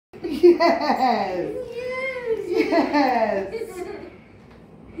Yes. Yes.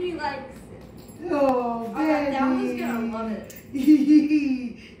 He likes it. Oh, Daddy. That one's gonna love it.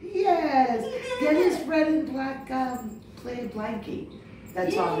 Yes. Get his red and black plaid blanket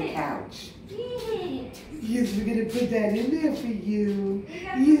that's on the couch. Yes, we're gonna put that in there for you.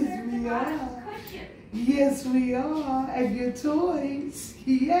 Yes, we are. Yes, we are. And your toys.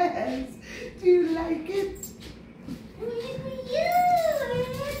 Yes. Do you like it?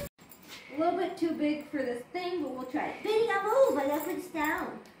 A little bit too big for this thing, but we'll try it. Benny, gotta move. I gotta put this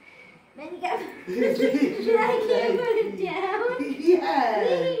down. Benny, gotta. Should I can't put it down? Yes.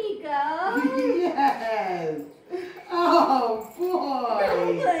 There you go. Yes. Oh boy.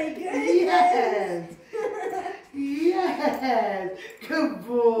 Oh my goodness. Yes. Yes. Good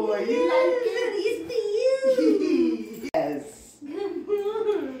boy. You like it? It's for you. Yes. Good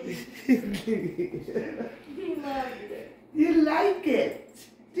boy. He loves it. You like it?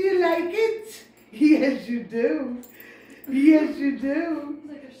 Do you like it? Yes, you do. Yes, you do. He's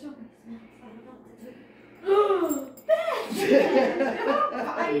like, there's so many snacks. I don't know what to do. Don't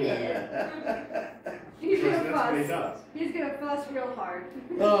fight it. He's gonna fuss. He's gonna fuss real hard.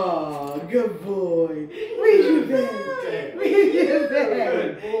 Oh, good boy. Where's your bed? Where's your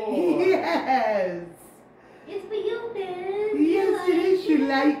bed? Good boy. Yes. It's for you, Ben. Yes, it is. You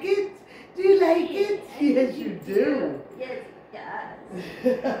like it? Do you like it? Yes, you do. Yes, it does.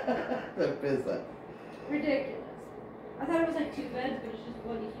 The pizza. Ridiculous. I thought it was like two beds, but it's just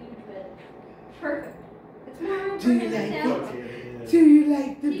one huge bed. Perfect. It's more room for Do you him to like down. it? Do you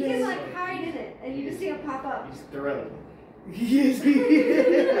like the He can bed? like hide in it, and you just see him pop up. He's thrilled. Yes, he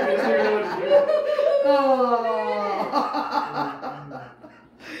is. Oh.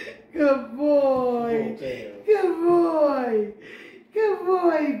 Good boy. Good boy. Good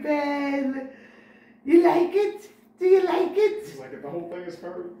boy, Ben. You like it? Do you like it? He's like, the whole thing is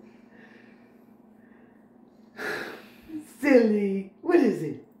covered. Silly. What is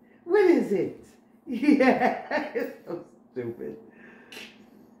it? What is it? Yeah. It's so stupid.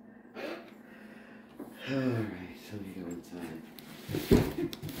 Alright, so we go inside.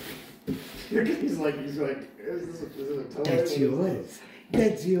 He's like, is this a toy? That's yours.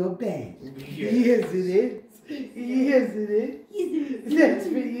 That's your bed. Yeah. Yes, it is. Yes, it is. That's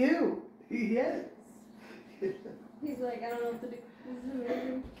for you. Yes. He's like, I don't know what to do. This is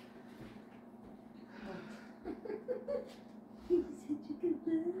amazing. He's such a good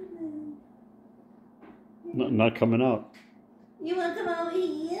boy. Not coming out. You want to come over here?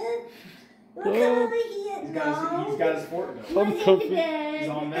 You want to come over here? He's got his fort though. I'm comfy. He's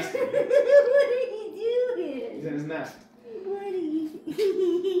all nested. What are you doing? He's in his nest. What are you I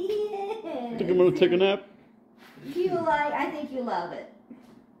think I'm gonna take a nap. I think you love it.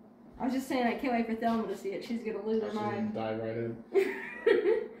 I was just saying, I can't wait for Thelma to see it. She's gonna lose her mind. Dive right in.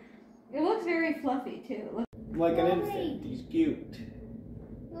 It looks very fluffy too. It looks Like an infant. He's cute.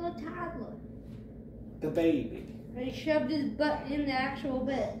 little toddler. The baby. And he shoved his butt in the actual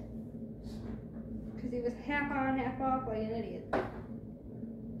bed. Because he was half on, half off like an idiot.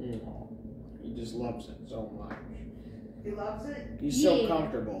 He just loves it so much. He loves it? He's so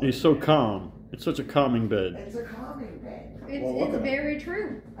comfortable. He's so calm. It's such a calming bed. It's a calming bed. It's very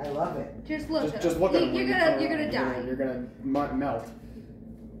true. I love it. Just look at Just him. look at him. You're gonna die. You're gonna melt.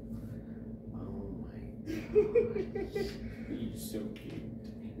 Oh my. He's so cute.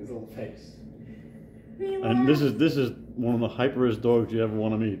 His little face. And this is one of the hyperest dogs you ever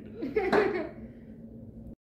want to meet.